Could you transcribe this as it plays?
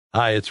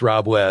Hi, it's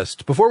Rob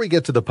West. Before we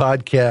get to the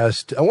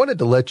podcast, I wanted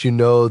to let you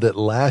know that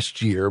last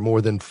year,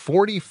 more than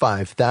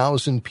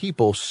 45,000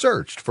 people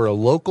searched for a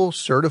local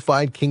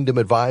certified kingdom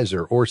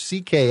advisor, or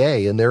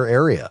CKA, in their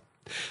area.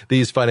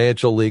 These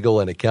financial, legal,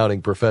 and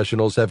accounting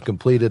professionals have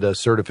completed a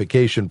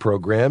certification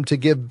program to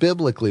give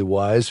biblically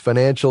wise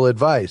financial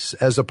advice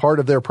as a part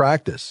of their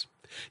practice.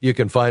 You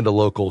can find a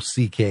local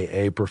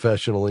CKA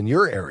professional in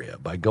your area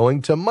by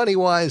going to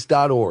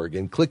moneywise.org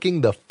and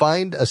clicking the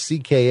Find a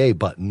CKA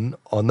button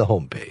on the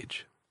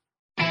homepage.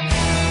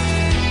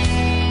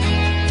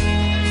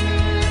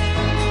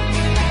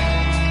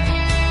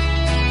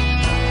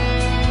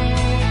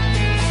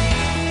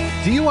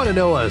 Do you want to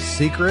know a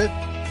secret?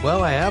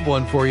 Well, I have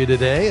one for you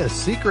today, a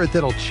secret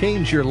that'll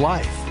change your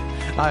life.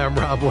 Hi, I'm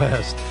Rob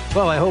West.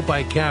 Well, I hope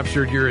I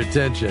captured your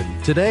attention.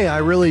 Today, I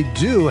really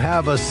do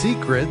have a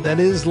secret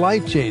that is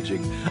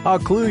life-changing. I'll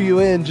clue you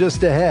in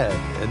just ahead,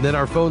 and then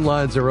our phone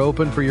lines are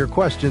open for your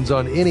questions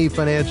on any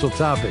financial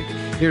topic.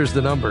 Here's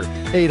the number,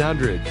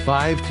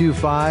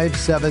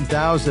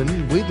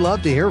 800-525-7000. We'd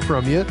love to hear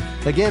from you.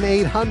 Again,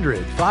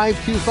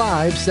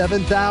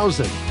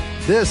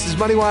 800-525-7000. This is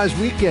MoneyWise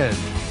Weekend,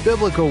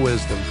 biblical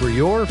wisdom for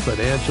your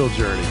financial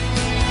journey.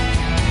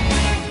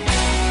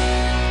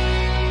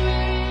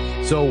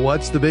 So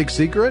what's the big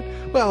secret?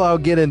 Well, I'll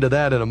get into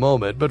that in a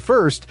moment. But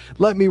first,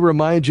 let me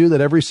remind you that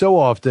every so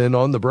often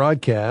on the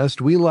broadcast,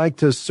 we like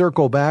to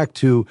circle back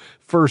to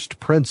first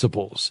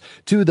principles,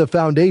 to the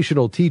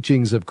foundational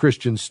teachings of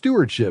Christian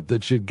stewardship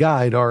that should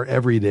guide our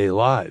everyday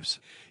lives.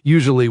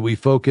 Usually we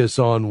focus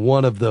on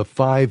one of the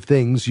 5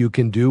 things you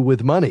can do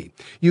with money.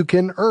 You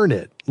can earn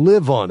it,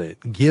 live on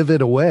it, give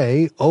it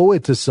away, owe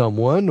it to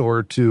someone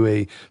or to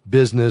a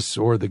business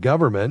or the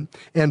government.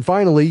 And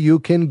finally, you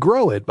can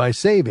grow it by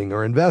saving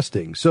or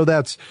investing. So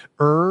that's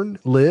earn,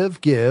 live,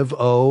 give,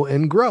 owe,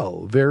 and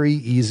grow. Very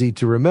easy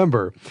to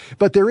remember.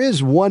 But there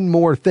is one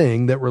more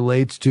thing that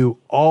relates to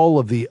all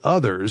of the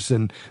others,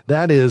 and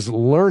that is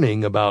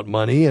learning about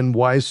money and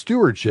wise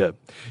stewardship.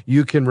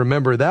 You can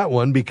remember that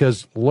one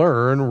because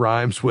learn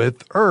rhymes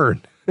with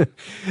earn.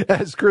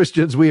 As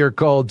Christians, we are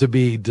called to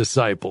be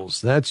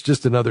disciples. That's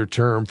just another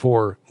term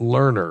for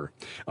learner.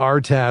 Our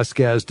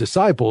task as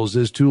disciples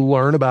is to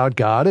learn about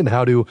God and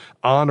how to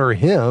honor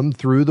Him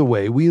through the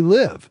way we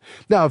live.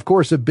 Now, of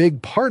course, a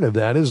big part of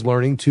that is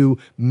learning to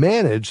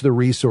manage the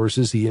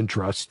resources He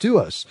entrusts to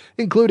us,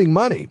 including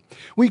money.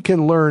 We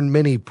can learn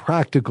many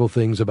practical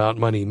things about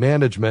money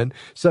management,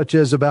 such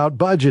as about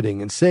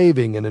budgeting and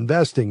saving and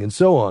investing and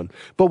so on.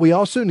 But we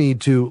also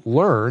need to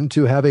learn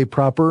to have a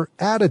proper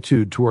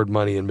attitude toward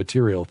money and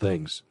material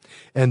things.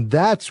 And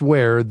that's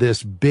where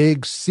this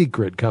big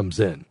secret comes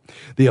in.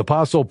 The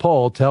Apostle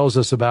Paul tells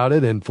us about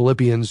it in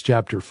Philippians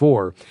chapter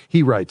 4.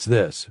 He writes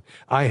this,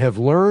 "I have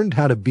learned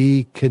how to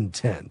be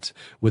content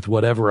with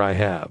whatever I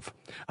have.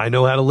 I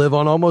know how to live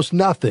on almost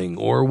nothing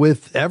or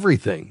with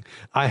everything.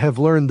 I have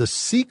learned the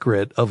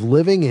secret of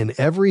living in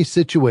every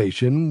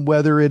situation,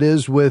 whether it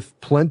is with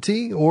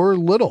plenty or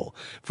little,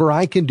 for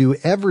I can do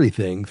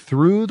everything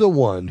through the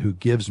one who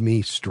gives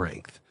me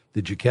strength."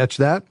 Did you catch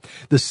that?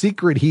 The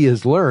secret he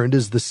has learned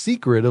is the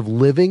secret of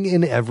living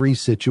in every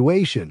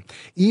situation.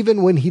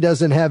 Even when he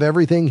doesn't have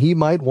everything he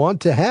might want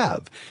to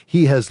have,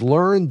 he has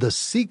learned the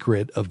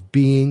secret of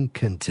being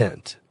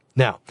content.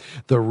 Now,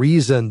 the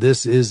reason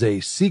this is a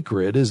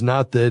secret is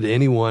not that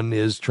anyone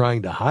is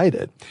trying to hide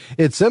it.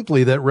 It's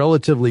simply that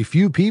relatively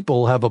few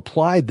people have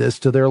applied this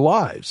to their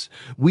lives.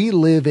 We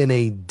live in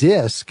a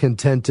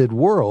discontented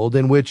world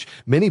in which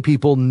many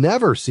people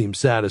never seem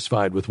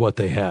satisfied with what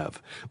they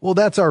have. Well,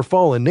 that's our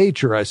fallen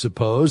nature, I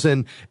suppose,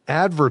 and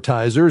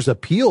advertisers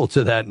appeal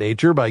to that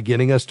nature by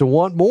getting us to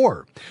want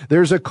more.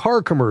 There's a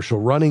car commercial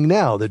running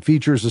now that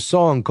features a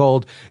song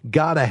called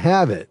 "Gotta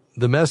Have It."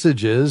 The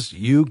message is,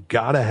 you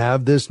gotta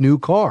have this new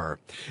car.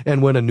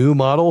 And when a new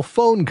model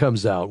phone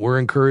comes out, we're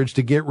encouraged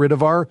to get rid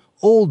of our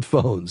old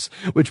phones,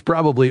 which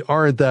probably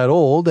aren't that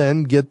old,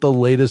 and get the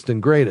latest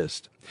and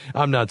greatest.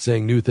 I'm not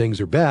saying new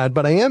things are bad,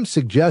 but I am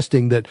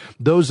suggesting that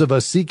those of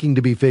us seeking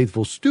to be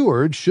faithful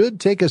stewards should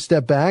take a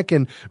step back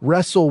and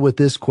wrestle with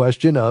this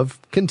question of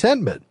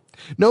contentment.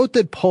 Note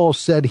that Paul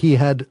said he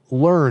had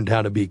learned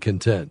how to be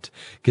content.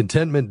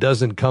 Contentment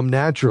doesn't come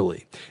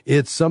naturally.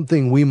 It's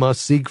something we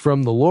must seek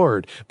from the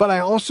Lord. But I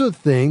also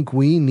think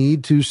we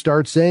need to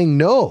start saying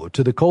no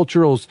to the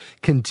cultural's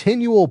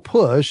continual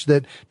push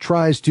that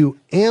tries to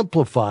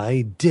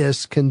amplify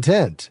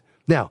discontent.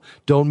 Now,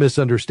 don't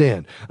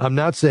misunderstand. I'm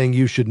not saying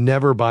you should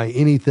never buy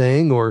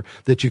anything or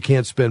that you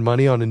can't spend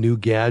money on a new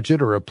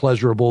gadget or a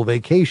pleasurable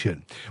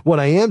vacation. What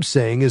I am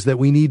saying is that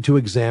we need to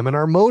examine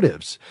our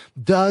motives.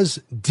 Does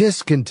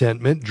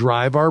discontentment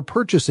drive our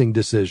purchasing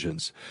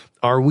decisions?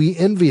 Are we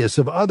envious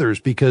of others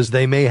because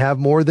they may have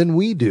more than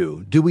we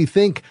do? Do we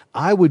think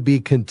I would be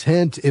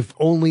content if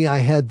only I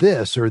had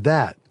this or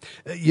that?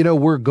 You know,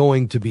 we're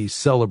going to be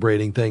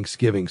celebrating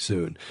Thanksgiving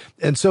soon.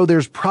 And so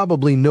there's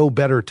probably no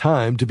better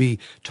time to be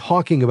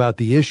talking about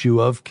the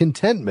issue of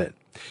contentment.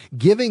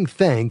 Giving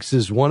thanks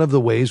is one of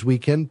the ways we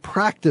can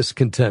practice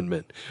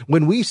contentment.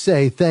 When we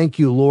say, thank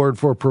you, Lord,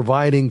 for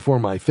providing for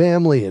my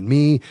family and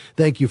me,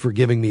 thank you for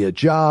giving me a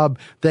job,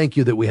 thank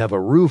you that we have a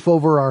roof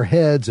over our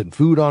heads and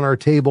food on our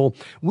table,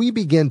 we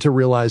begin to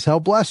realize how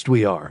blessed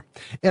we are.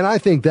 And I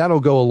think that'll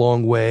go a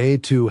long way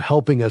to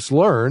helping us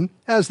learn,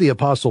 as the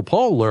Apostle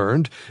Paul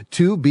learned,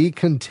 to be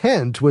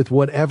content with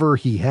whatever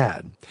he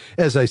had.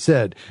 As I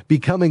said,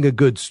 becoming a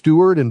good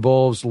steward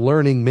involves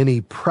learning many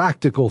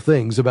practical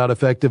things about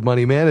effective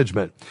money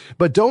management.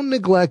 But don't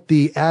neglect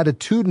the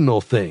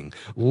attitudinal thing,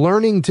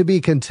 learning to be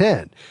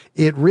content.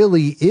 It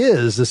really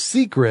is a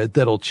secret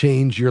that'll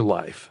change your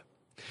life.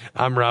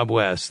 I'm Rob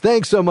West.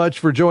 Thanks so much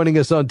for joining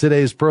us on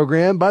today's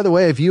program. By the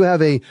way, if you have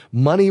a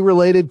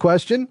money-related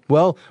question,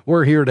 well,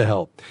 we're here to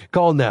help.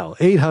 Call now,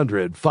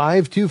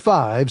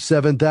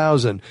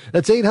 800-525-7000.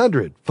 That's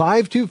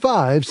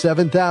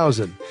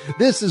 800-525-7000.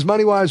 This is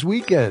MoneyWise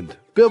Weekend,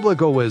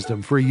 biblical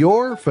wisdom for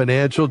your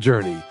financial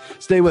journey.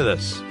 Stay with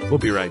us. We'll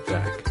be right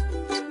back.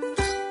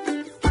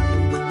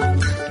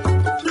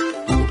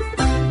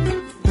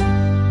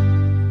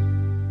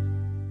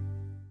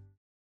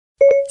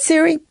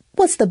 Siri,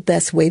 what's the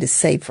best way to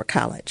save for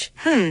college?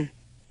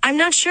 I'm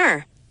not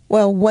sure.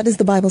 Well, what does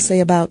the Bible say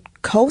about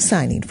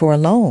co-signing for a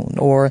loan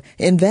or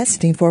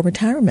investing for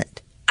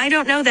retirement? I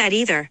don't know that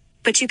either,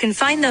 but you can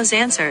find those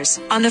answers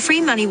on the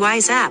free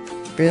MoneyWise app.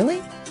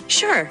 Really?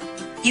 Sure.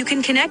 You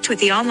can connect with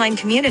the online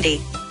community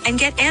and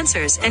get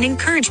answers and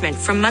encouragement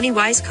from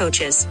MoneyWise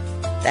coaches.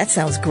 That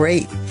sounds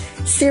great.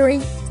 Siri,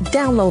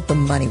 download the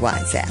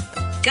MoneyWise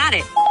app. Got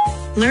it.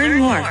 Learn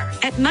more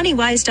at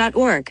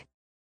moneywise.org.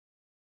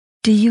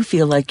 Do you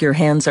feel like your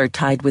hands are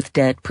tied with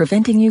debt,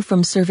 preventing you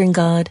from serving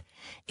God?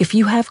 If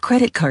you have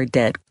credit card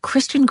debt,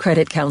 Christian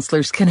credit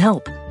counselors can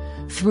help.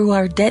 Through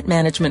our debt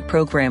management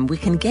program, we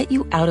can get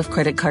you out of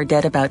credit card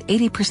debt about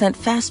 80%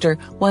 faster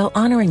while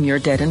honoring your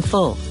debt in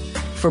full.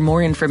 For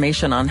more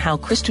information on how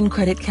Christian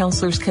credit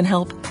counselors can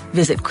help,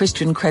 visit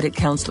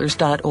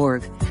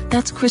ChristianCreditCounselors.org.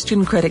 That's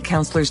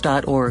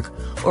ChristianCreditCounselors.org,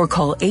 or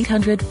call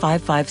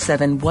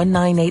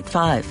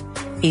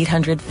 800-557-1985.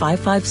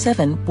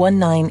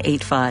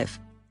 800-557-1985.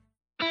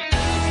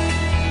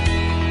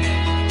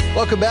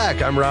 Welcome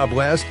back. I'm Rob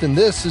West, and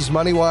this is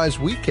MoneyWise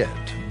Weekend,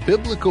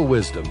 biblical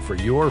wisdom for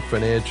your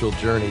financial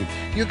journey.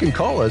 You can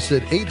call us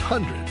at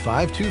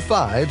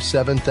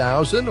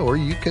 800-525-7000, or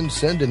you can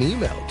send an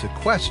email to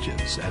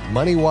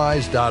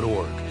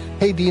questions@moneywise.org.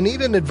 Hey, do you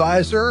need an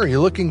advisor? Are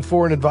you looking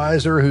for an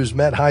advisor who's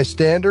met high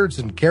standards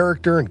in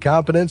character and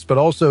competence, but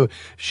also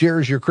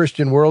shares your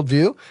Christian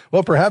worldview?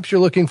 Well, perhaps you're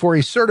looking for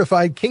a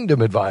certified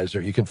kingdom advisor.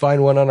 You can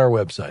find one on our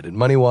website at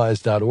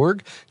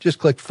moneywise.org. Just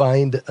click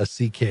Find a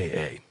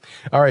CKA.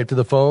 All right, to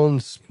the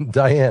phones.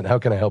 Diane, how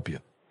can I help you?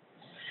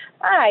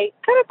 Hi,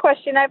 got a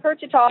question. I've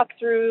heard you talk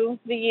through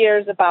the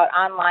years about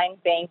online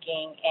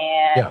banking,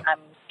 and I'm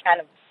kind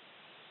of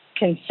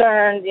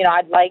concerned.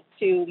 I'd like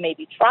to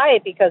maybe try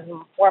it because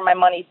where my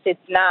money sits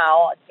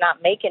now, it's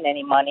not making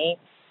any money.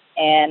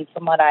 And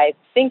from what I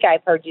think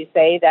I've heard you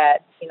say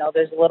that,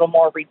 there's a little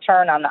more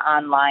return on the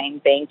online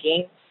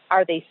banking.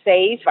 Are they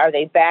safe? Are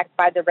they backed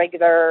by the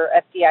regular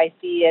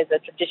FDIC as a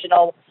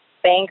traditional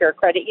bank or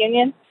credit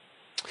union?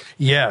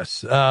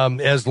 Yes,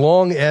 as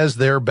long as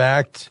they're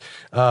backed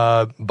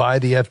by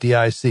the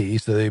FDIC,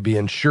 so they'd be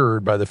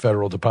insured by the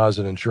Federal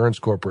Deposit Insurance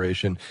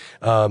Corporation,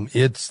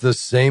 it's the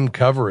same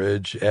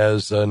coverage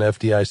as an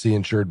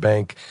FDIC-insured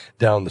bank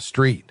down the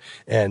street.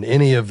 And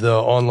any of the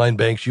online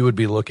banks you would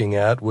be looking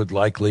at would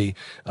likely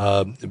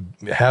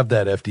have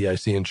that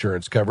FDIC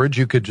insurance coverage.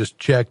 You could just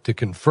check to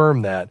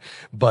confirm that.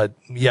 But,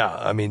 yeah,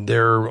 I mean,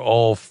 they're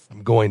all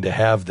going to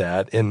have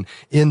that. And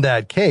in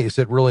that case,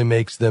 it really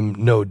makes them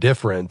no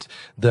different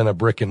than a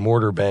brick and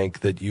mortar bank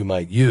that you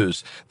might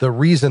use. The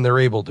reason they're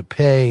able to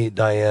pay,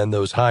 Diane,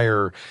 those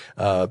higher,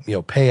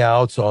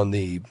 payouts on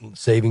the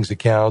savings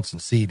accounts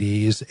and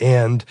CDs,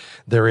 and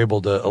they're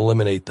able to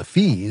eliminate the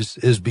fees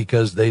is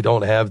because they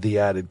don't have the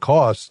added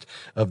cost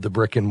of the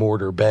brick and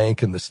mortar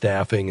bank and the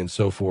staffing and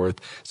so forth.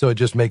 So it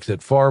just makes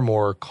it far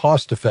more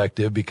cost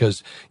effective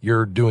because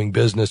you're doing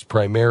business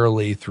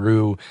primarily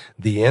through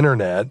the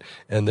internet,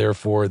 and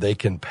therefore they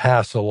can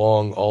pass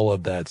along all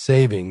of that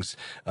savings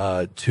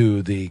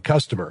to the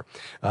customer.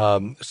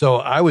 So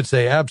I would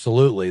say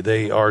absolutely,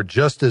 they are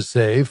just as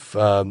safe,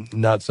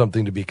 not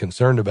something to be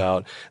concerned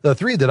about. The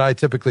three that I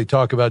typically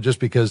talk about, just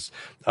because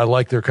I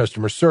like their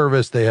customer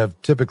service, they have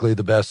typically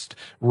the best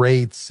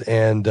rates,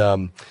 and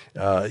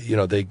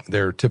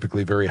they're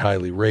typically very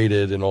highly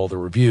rated in all the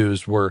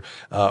reviews,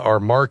 are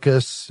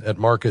Marcus at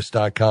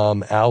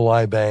Marcus.com,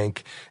 Ally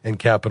Bank, and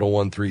Capital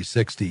One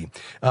 360.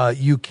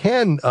 You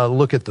can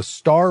look at the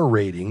star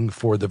rating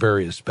for the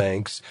various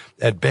banks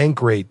at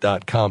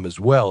Bankrate.com as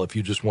well, if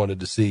you just wanted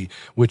to see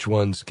which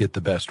ones get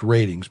the best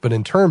ratings. But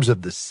in terms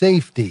of the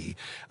safety,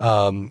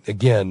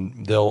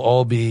 again, they'll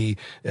all be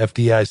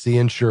FDIC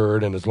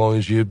insured, and as long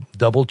as you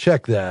double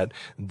check that,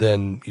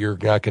 then you're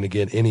not going to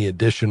get any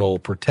additional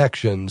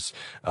protections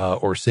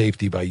or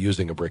safety by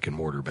using a brick and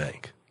mortar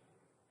bank.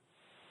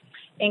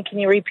 And can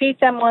you repeat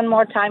them one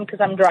more time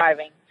because I'm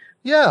driving?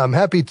 Yeah, I'm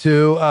happy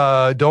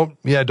to. Don't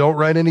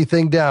write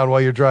anything down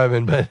while you're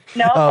driving, but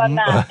No, I'm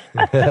not.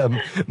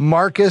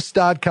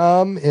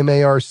 Marcus.com,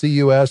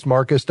 Marcus,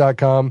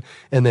 Marcus.com,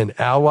 and then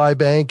Ally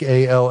Bank,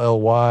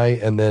 ALLY,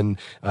 and then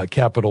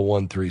Capital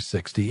One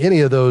 360.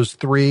 Any of those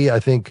three, I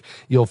think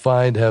you'll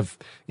find have,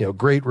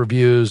 great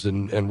reviews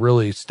and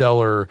really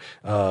stellar,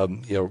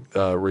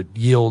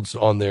 yields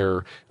on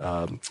their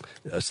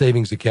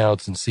savings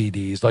accounts and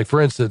CDs. Like,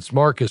 for instance,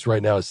 Marcus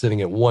right now is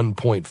sitting at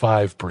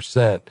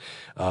 1.5%.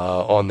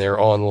 On their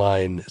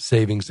online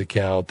savings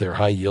account, their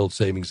high yield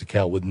savings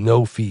account with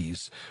no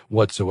fees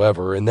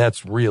whatsoever. And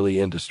that's really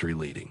industry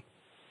leading.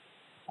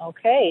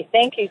 Okay.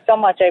 Thank you so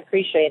much. I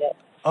appreciate it.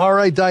 All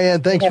right,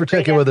 Diane, thanks for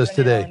checking with us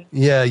today.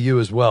 Yeah, you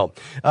as well.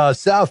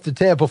 South to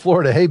Tampa,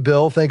 Florida. Hey,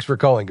 Bill, thanks for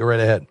calling. Go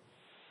right ahead.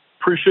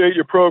 Appreciate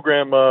your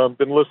program.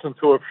 Been listening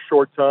to it for a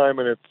short time,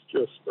 and it's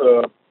just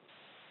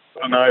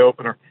an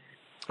eye-opener.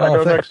 I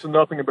know next to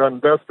nothing about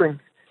investing.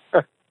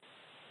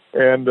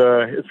 And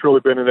it's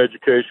really been an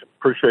education.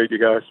 Appreciate you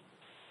guys.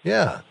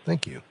 Yeah,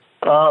 thank you.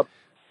 I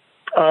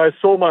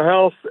sold my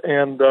house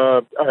and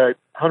I had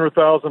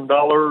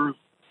 $100,000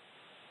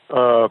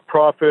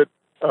 profit.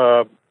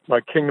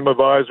 My Kingdom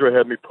advisor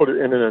had me put it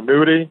in an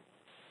annuity.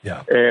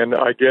 Yeah. And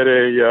I get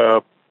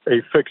a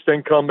fixed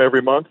income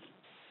every month.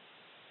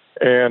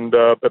 And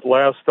but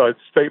last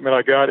statement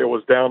I got, it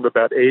was down to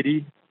about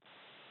 80.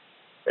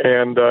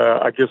 And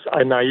I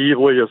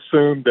naively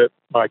assumed that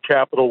my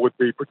capital would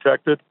be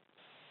protected.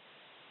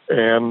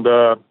 And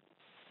I'm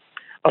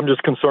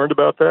just concerned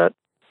about that.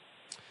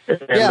 And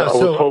I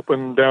was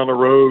hoping down the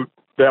road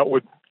that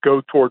would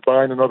go toward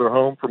buying another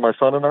home for my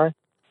son and I.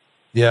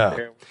 Yeah.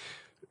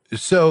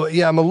 So,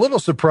 I'm a little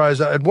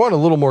surprised. I'd want a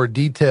little more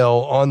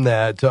detail on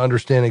that to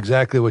understand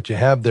exactly what you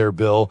have there,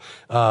 Bill.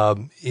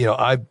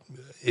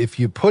 If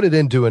you put it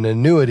into an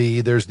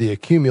annuity, there's the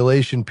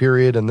accumulation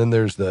period, and then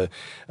there's the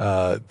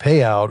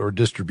payout or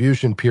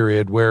distribution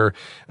period where,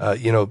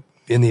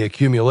 in the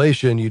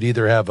accumulation, you'd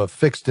either have a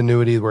fixed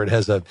annuity where it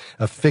has a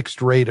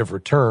fixed rate of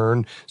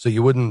return, so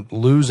you wouldn't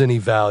lose any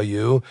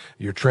value.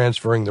 You're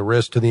transferring the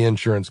risk to the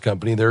insurance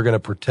company. They're going to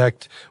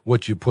protect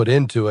what you put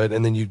into it,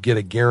 and then you'd get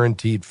a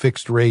guaranteed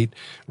fixed rate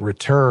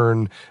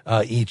return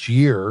each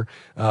year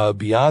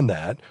beyond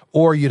that.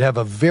 Or you'd have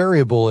a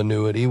variable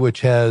annuity, which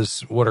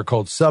has what are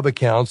called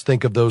sub-accounts.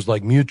 Think of those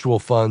like mutual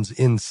funds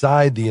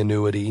inside the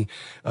annuity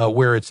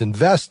where it's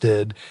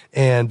invested,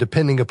 and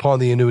depending upon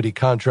the annuity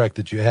contract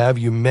that you have,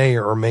 you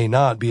may or may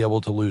not be able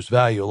to lose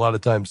value. A lot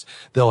of times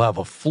they'll have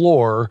a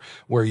floor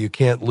where you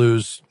can't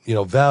lose,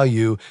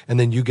 value, and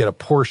then you get a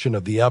portion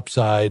of the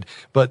upside,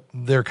 but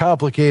they're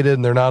complicated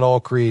and they're not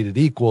all created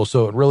equal.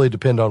 So it really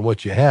depends on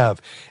what you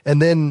have.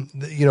 And then,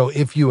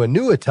 if you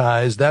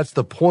annuitize, that's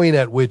the point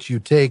at which you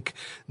take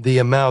the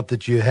amount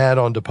that you had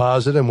on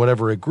deposit and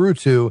whatever it grew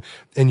to,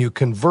 and you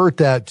convert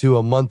that to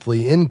a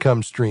monthly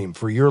income stream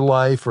for your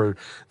life or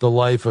the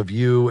life of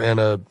you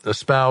and a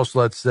spouse,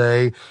 let's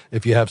say,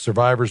 if you have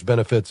survivor's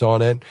benefits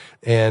on it.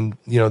 And,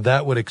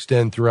 that would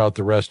extend throughout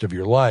the rest of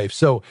your life.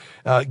 So,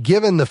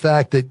 given the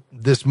fact that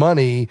this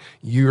money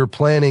you're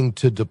planning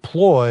to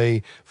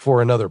deploy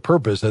for another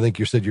purpose, I think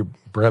you said you're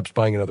perhaps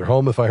buying another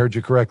home, if I heard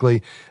you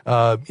correctly,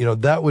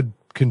 that would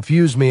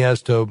confuse me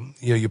as to,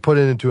 you put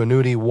it into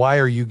annuity. Why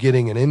are you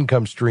getting an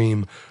income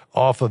stream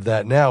off of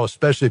that now,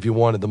 especially if you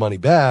wanted the money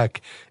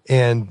back,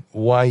 and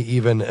why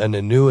even an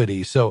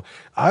annuity? So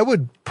I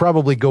would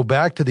probably go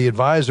back to the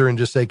advisor and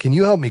just say, can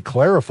you help me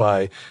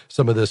clarify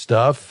some of this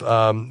stuff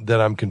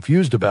that I'm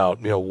confused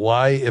about?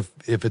 Why, if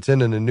it's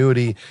in an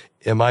annuity,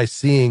 am I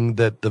seeing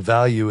that the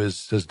value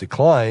has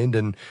declined?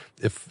 And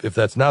if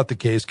that's not the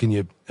case, can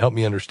you help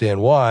me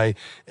understand why?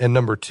 And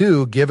number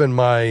two, given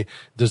my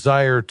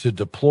desire to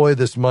deploy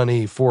this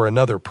money for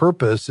another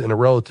purpose in a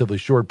relatively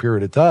short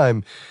period of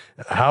time,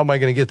 how am I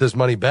going to get this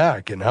money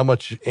back? And how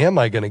much am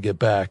I going to get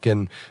back?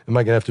 And am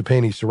I going to have to pay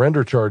any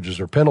surrender charges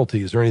or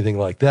penalties or anything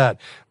like that?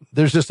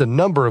 There's just a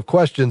number of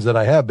questions that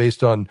I have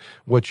based on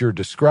what you're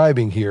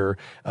describing here.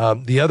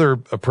 The other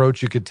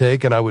approach you could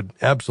take, and I would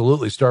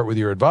absolutely start with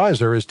your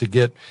advisor, is to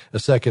get a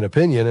second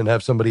opinion and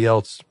have somebody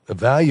else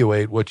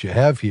evaluate what you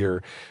have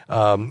here.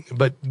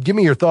 But give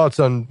me your thoughts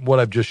on what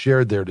I've just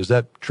shared there. Does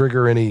that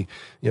trigger any,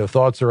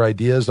 thoughts or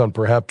ideas on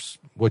perhaps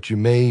what you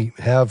may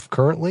have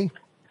currently?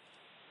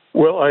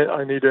 Well,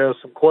 I need to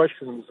ask some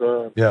questions.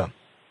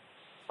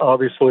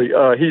 Obviously,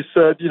 he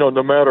said,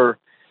 no matter,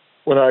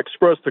 when I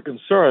expressed the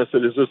concern, I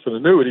said, is this an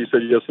annuity? He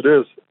said, yes, it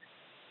is.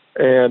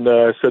 And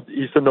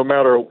he said, no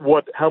matter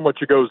how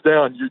much it goes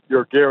down,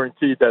 you're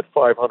guaranteed that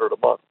 $500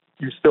 a month.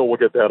 You still will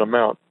get that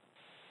amount.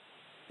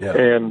 Yeah.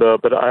 And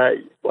but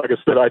I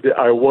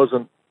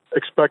wasn't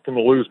expecting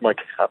to lose my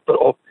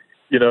capital.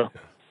 Yeah.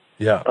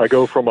 I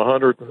go from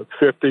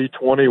 150,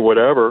 20,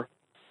 whatever,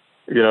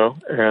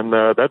 and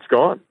that's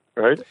gone.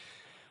 Right.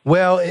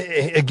 Well,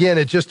 again,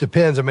 it just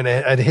depends. I mean,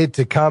 I'd hate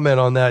to comment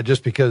on that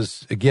just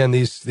because, again,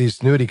 these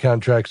annuity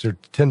contracts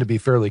tend to be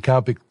fairly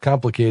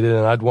complicated,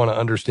 and I'd want to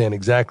understand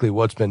exactly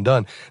what's been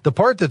done. The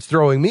part that's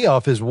throwing me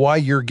off is why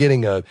you're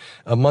getting a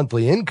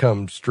monthly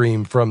income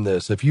stream from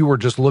this. If you were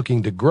just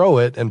looking to grow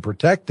it and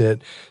protect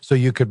it so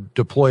you could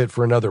deploy it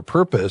for another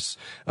purpose,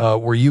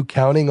 were you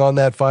counting on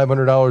that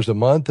 $500 a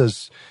month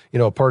as,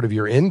 a part of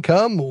your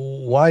income?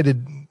 Why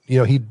did,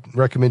 he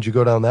recommend you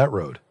go down that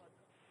road?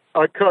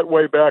 I cut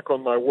way back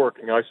on my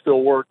working. I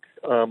still work.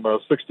 I'm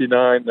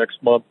 69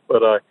 next month,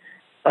 but I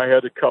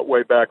had to cut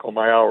way back on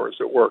my hours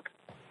at work.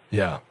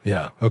 Yeah.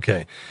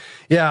 Okay.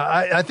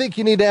 Yeah, I think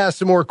you need to ask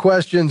some more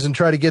questions and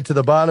try to get to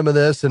the bottom of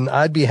this, and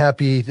I'd be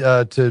happy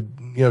to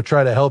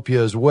try to help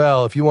you as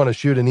well. If you want to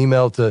shoot an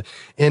email to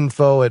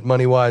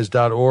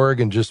info@moneywise.org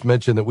and just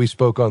mention that we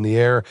spoke on the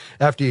air.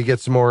 After you get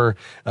some more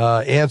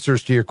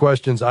answers to your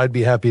questions, I'd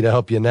be happy to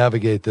help you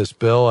navigate this,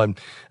 Bill.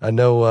 I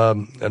know,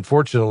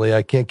 unfortunately,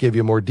 I can't give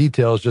you more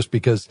details just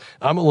because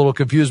I'm a little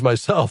confused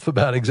myself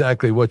about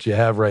exactly what you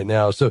have right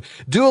now. So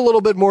do a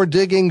little bit more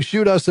digging,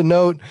 shoot us a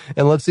note,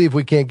 and let's see if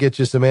we can't get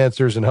you some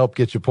answers and help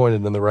get you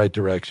pointed in the right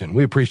direction.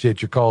 We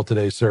appreciate your call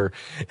today, sir,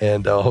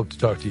 and hope to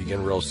talk to you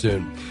again real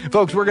soon.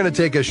 Folks, we're going to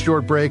take a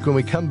short break. When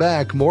we come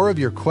back, more of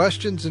your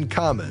questions and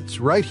comments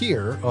right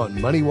here on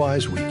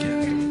MoneyWise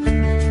Weekend.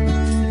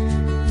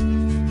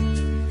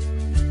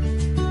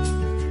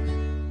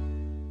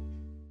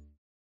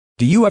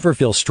 Do you ever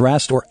feel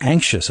stressed or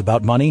anxious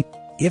about money?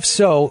 If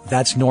so,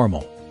 that's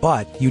normal,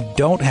 but you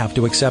don't have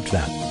to accept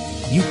that.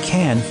 You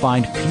can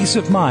find peace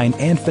of mind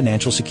and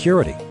financial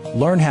security.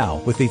 Learn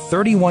how with the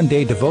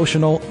 31-day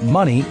devotional,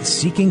 Money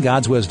Seeking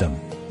God's Wisdom.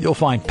 You'll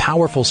find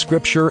powerful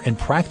scripture and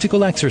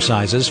practical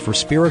exercises for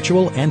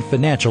spiritual and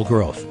financial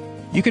growth.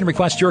 You can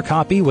request your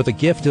copy with a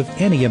gift of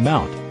any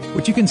amount.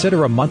 Would you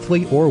consider a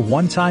monthly or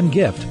one-time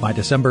gift by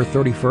December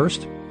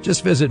 31st?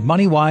 Just visit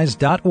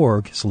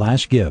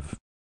moneywise.org/give.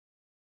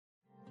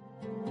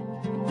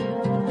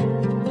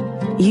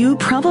 You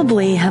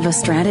probably have a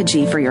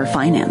strategy for your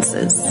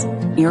finances,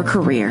 your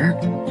career,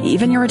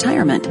 even your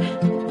retirement.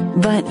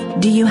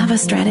 But do you have a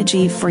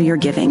strategy for your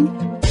giving?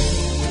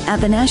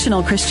 At the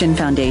National Christian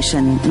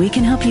Foundation, we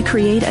can help you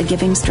create a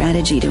giving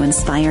strategy to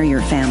inspire your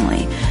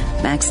family,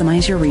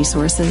 maximize your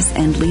resources,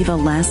 and leave a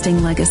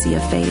lasting legacy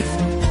of faith.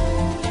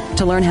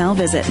 To learn how,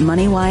 visit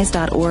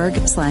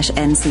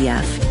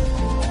moneywise.org/NCF.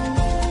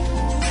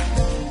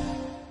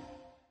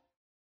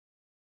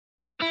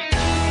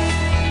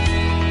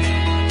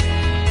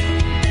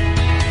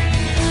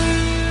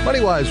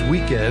 MoneyWise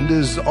Weekend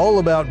is all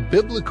about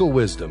biblical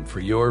wisdom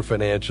for your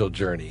financial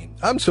journey.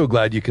 I'm so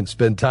glad you can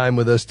spend time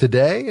with us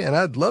today, and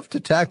I'd love to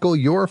tackle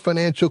your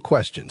financial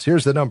questions.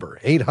 Here's the number,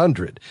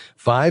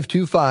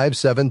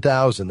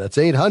 800-525-7000. That's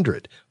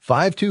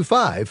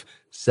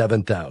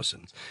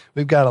 800-525-7000.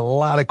 We've got a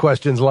lot of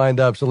questions lined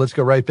up, so let's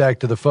go right back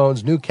to the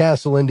phones.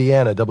 Newcastle,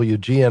 Indiana,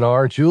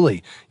 WGNR.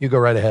 Julie, you go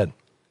right ahead.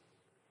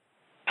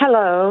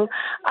 Hello.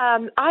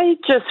 I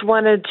just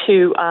wanted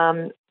to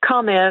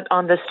comment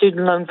on the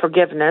student loan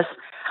forgiveness.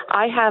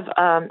 I have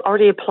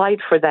already applied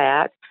for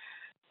that,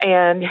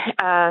 and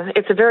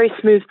it's a very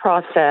smooth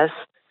process.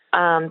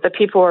 The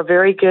people are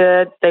very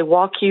good. They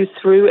walk you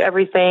through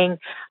everything.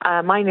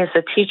 Mine is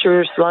a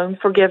teacher's loan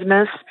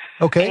forgiveness.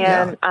 Okay.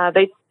 And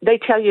they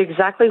tell you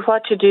exactly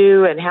what to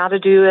do and how to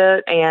do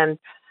it, and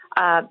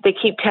they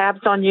keep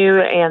tabs on you,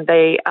 and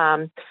they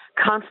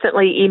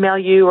constantly email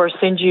you or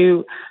send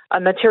you a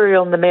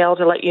material in the mail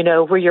to let you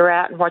know where you're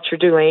at and what you're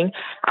doing.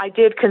 I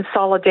did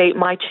consolidate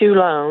my two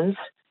loans,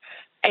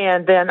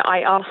 and then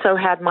I also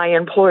had my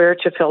employer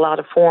to fill out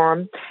a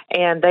form,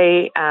 and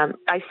I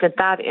sent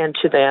that in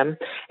to them.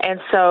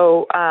 And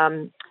so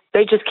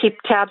they just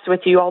keep tabs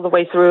with you all the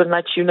way through and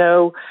let you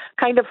know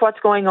kind of what's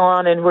going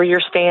on and where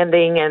you're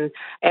standing and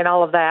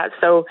all of that.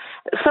 So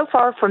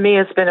far for me,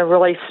 it's been a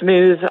really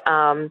smooth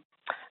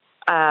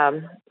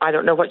I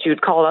don't know what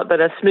you'd call it,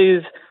 but a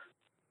smooth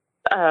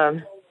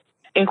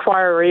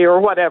inquiry or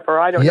whatever.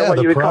 I don't know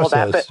what you would call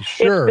that, but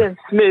sure. It's been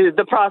smooth,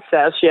 the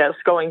process, yes,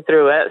 going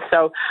through it.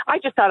 So I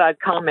just thought I'd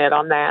comment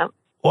on that.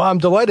 Well, I'm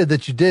delighted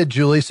that you did,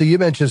 Julie. So you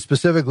mentioned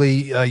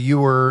specifically you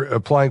were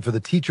applying for the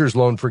teacher's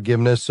loan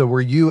forgiveness. So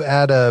were you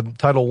at a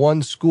Title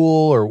I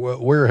school, or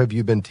where have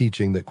you been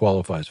teaching that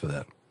qualifies for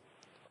that?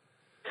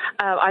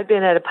 I've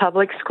been at a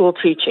public school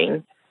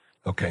teaching.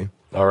 Okay.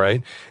 All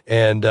right.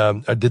 And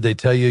did they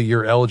tell you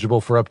you're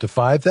eligible for up to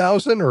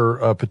 $5,000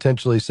 or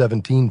potentially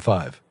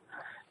 $17,500?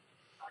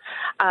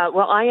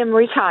 Well, I am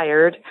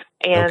retired,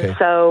 and okay.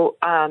 so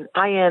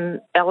I am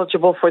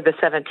eligible for the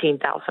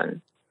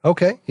 $17,000.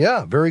 Okay.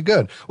 Yeah. Very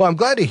good. Well, I'm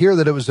glad to hear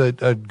that it was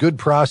a good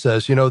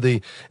process. You know,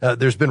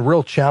 there's been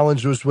real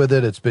challenges with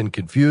it. It's been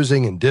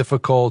confusing and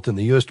difficult, and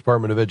the U.S.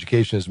 Department of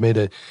Education has made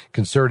a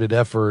concerted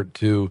effort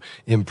to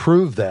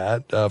improve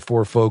that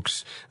for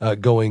folks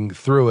going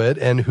through it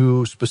and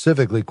who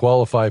specifically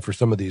qualify for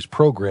some of these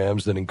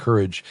programs that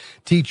encourage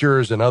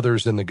teachers and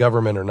others in the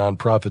government or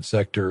nonprofit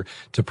sector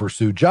to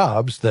pursue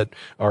jobs that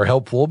are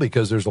helpful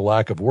because there's a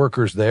lack of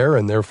workers there,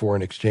 and therefore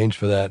in exchange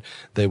for that,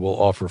 they will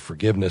offer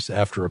forgiveness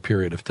after a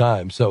period of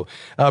time. So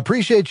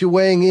appreciate you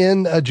weighing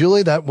in,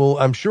 Julie. That will,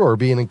 I'm sure,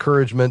 be an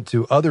encouragement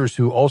to others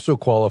who also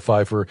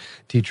qualify for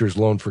teachers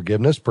loan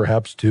forgiveness,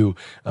 perhaps to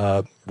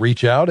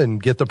reach out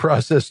and get the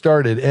process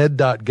started.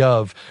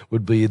 Ed.gov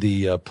would be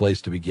the place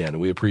to begin.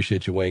 We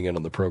appreciate you weighing in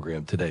on the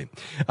program today.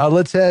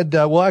 Let's head,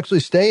 we'll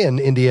actually stay in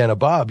Indiana.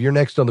 Bob, you're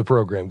next on the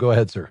program. Go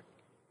ahead, sir.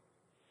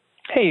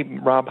 Hey,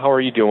 Rob, how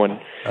are you doing?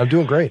 I'm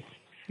doing great.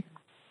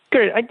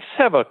 Good. I just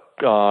have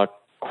a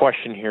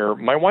question here.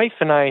 My wife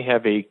and I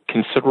have a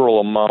considerable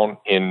amount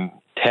in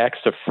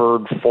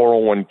tax-deferred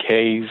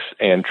 401ks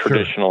and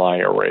traditional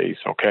IRAs,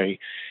 okay?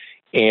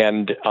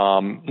 And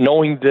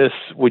knowing this,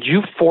 would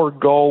you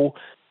forego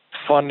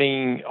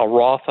funding a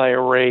Roth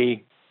IRA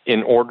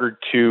in order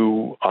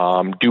to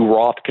do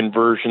Roth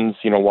conversions,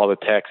 while the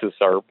taxes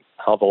are,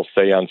 how they'll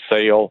say, on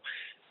sale,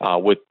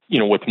 with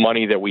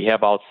money that we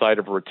have outside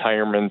of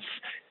retirements,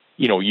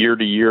 year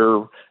to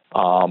year,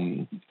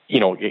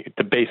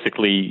 to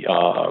basically,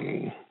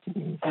 when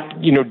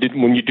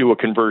you do a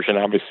conversion,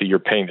 obviously you're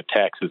paying the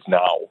taxes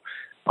now.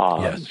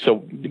 Yes.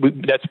 So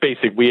that's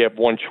basic. We have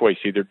one choice,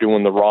 either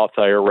doing the Roth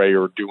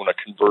IRA or doing a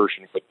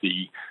conversion with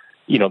the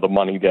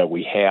money that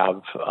we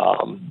have.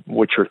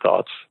 What's your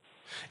thoughts?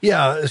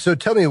 Yeah. So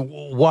tell me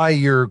why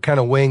you're kind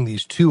of weighing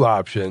these two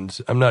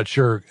options. I'm not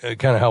sure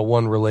kind of how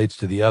one relates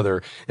to the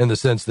other, in the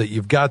sense that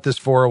you've got this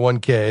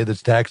 401k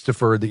that's tax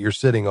deferred that you're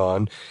sitting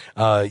on.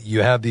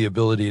 You have the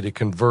ability to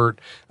convert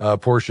a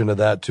portion of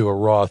that to a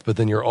Roth, but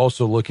then you're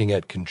also looking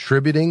at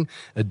contributing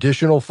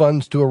additional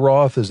funds to a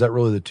Roth. Is that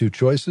really the two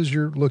choices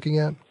you're looking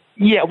at?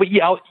 Yeah, but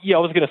I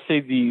was going to say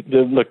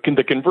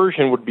the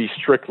conversion would be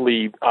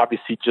strictly,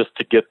 obviously, just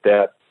to get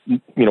that,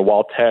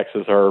 while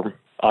taxes are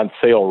on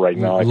sale right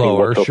now.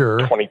 Lower, sure.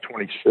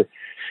 2026.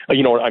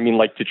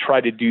 Like to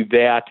try to do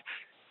that,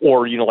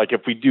 or like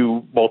if we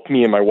do, both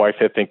me and my wife,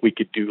 I think we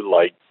could do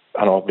like,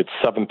 I don't know if it's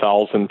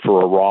 7,000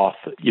 for a Roth.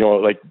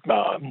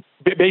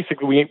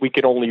 Basically we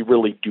could only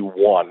really do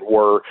one,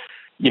 where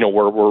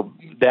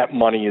that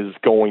money is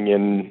going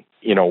in.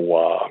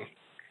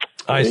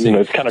 I see.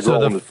 It's kind of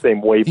growing the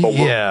same way. But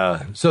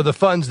yeah. So the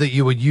funds that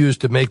you would use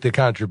to make the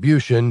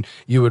contribution,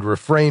 you would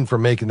refrain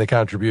from making the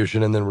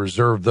contribution and then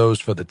reserve those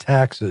for the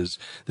taxes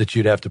that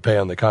you'd have to pay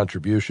on the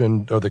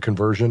contribution or the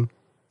conversion?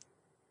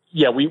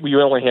 Yeah, we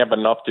only have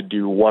enough to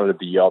do one or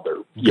the other.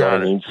 You know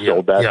what I mean?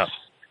 So that's...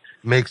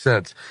 Makes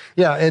sense.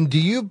 Yeah. And do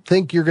you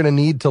think you're going to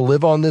need to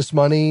live on this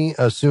money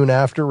soon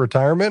after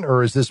retirement,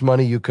 or is this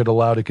money you could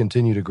allow to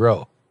continue to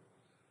grow?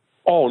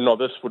 Oh, no,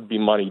 this would be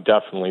money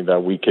definitely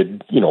that we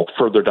could,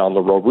 further down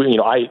the road.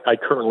 I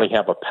currently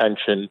have a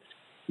pension,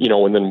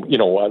 and then,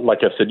 like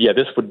I said,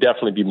 this would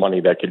definitely be money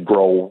that could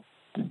grow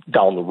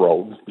down the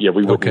road. Yeah,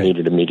 we wouldn't need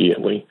it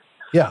immediately.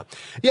 Yeah.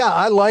 Yeah,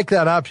 I like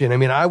that option. I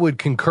mean, I would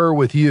concur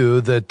with you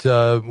that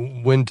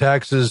when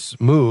taxes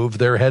move,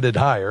 they're headed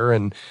higher.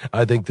 And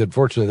I think that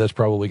fortunately that's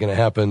probably going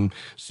to happen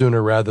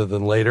sooner rather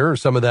than later.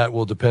 Some of that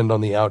will depend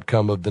on the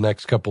outcome of the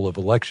next couple of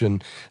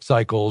election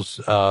cycles.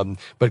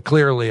 But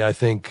clearly, I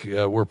think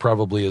we're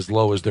probably as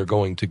low as they're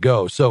going to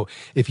go. So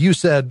if you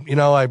said,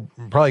 I'm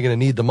probably going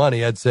to need the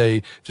money, I'd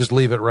say just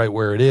leave it right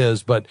where it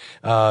is. But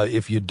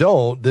if you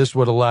don't, this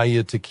would allow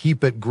you to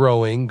keep it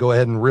growing. Go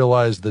ahead and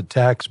realize the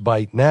tax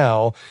bite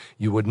now.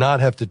 You would not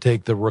have to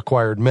take the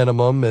required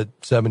minimum at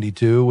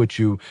 72, which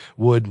you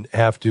would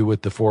have to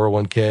with the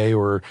 401k,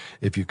 or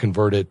if you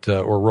convert it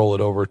or roll it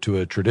over to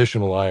a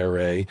traditional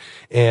IRA.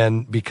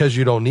 And because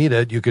you don't need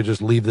it, you could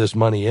just leave this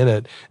money in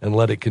it and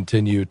let it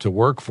continue to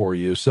work for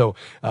you. So,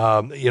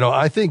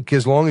 I think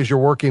as long as you're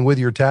working with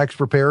your tax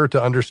preparer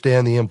to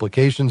understand the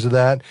implications of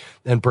that,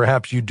 and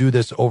perhaps you do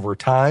this over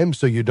time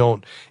so you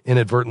don't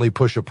inadvertently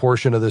push a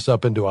portion of this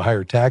up into a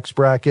higher tax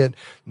bracket,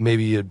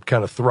 maybe you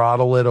kind of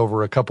throttle it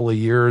over a couple of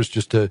years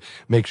just to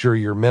make sure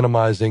you're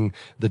minimizing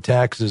the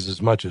taxes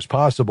as much as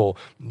possible.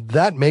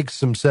 That makes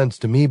some sense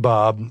to me,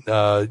 Bob,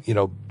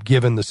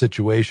 given the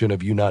situation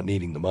of you not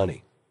needing the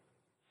money.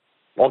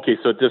 Okay,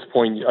 so at this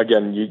point,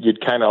 again,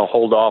 you'd kind of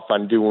hold off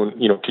on doing,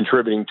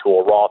 contributing to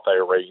a Roth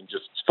IRA and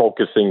just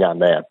focusing on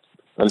that.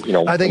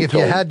 I think if you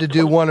had to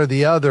do one or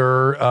the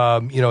other,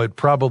 it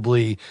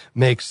probably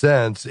makes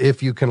sense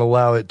if you can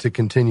allow it to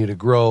continue to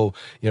grow,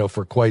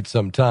 for quite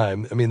some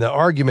time. I mean, the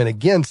argument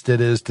against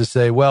it is to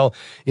say, well,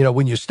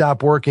 when you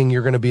stop working,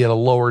 you're going to be in a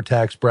lower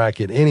tax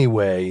bracket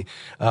anyway,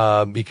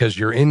 because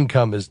your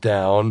income is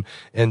down.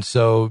 And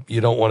so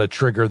you don't want to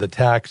trigger the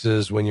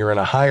taxes when you're in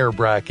a higher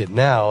bracket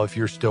now if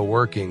you're still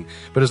working.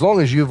 But as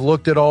long as you've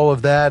looked at all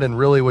of that and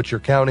really what you're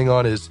counting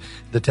on is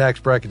the tax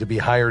bracket to be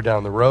higher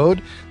down the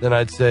road, then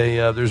I'd say,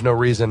 there's no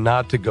reason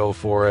not to go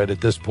for it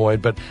at this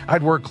point. But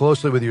I'd work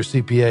closely with your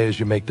CPA as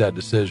you make that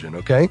decision,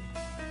 okay?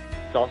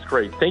 Sounds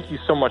great. Thank you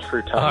so much for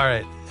your time. All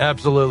right.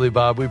 Absolutely,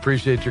 Bob. We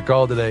appreciate your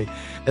call today.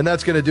 And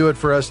that's going to do it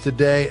for us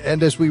today.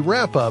 And as we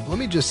wrap up, let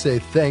me just say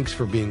thanks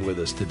for being with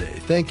us today.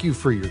 Thank you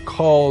for your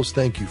calls.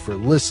 Thank you for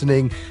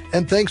listening.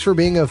 And thanks for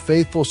being a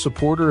faithful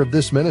supporter of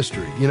this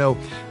ministry.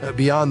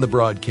 Beyond the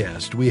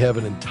broadcast, we have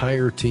an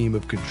entire team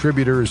of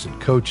contributors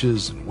and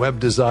coaches and web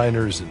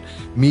designers and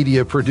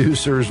media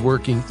producers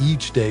working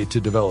each day to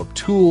develop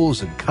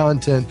tools and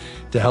content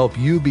to help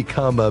you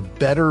become a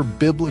better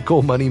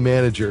biblical money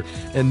manager.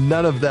 And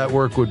none of that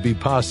work would be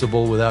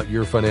possible without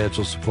your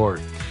financial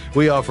support.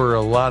 We offer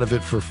a lot of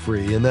it for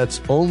free, and that's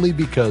only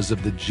because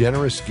of the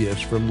generous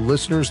gifts from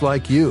listeners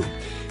like you.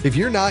 If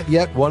you're not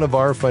yet one of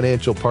our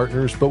financial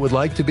partners but would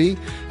like to be,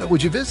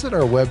 would you visit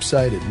our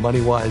website at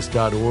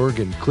moneywise.org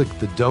and click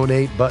the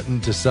donate button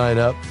to sign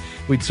up?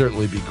 We'd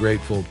certainly be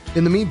grateful.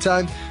 In the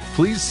meantime,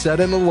 please set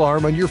an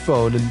alarm on your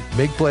phone and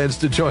make plans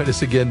to join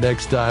us again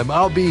next time.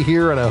 I'll be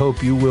here, and I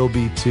hope you will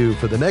be too,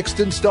 for the next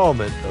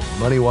installment of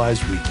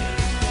MoneyWise Weekend.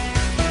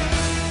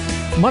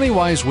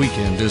 MoneyWise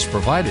Weekend is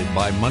provided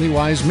by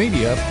MoneyWise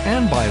Media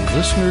and by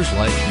listeners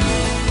like you.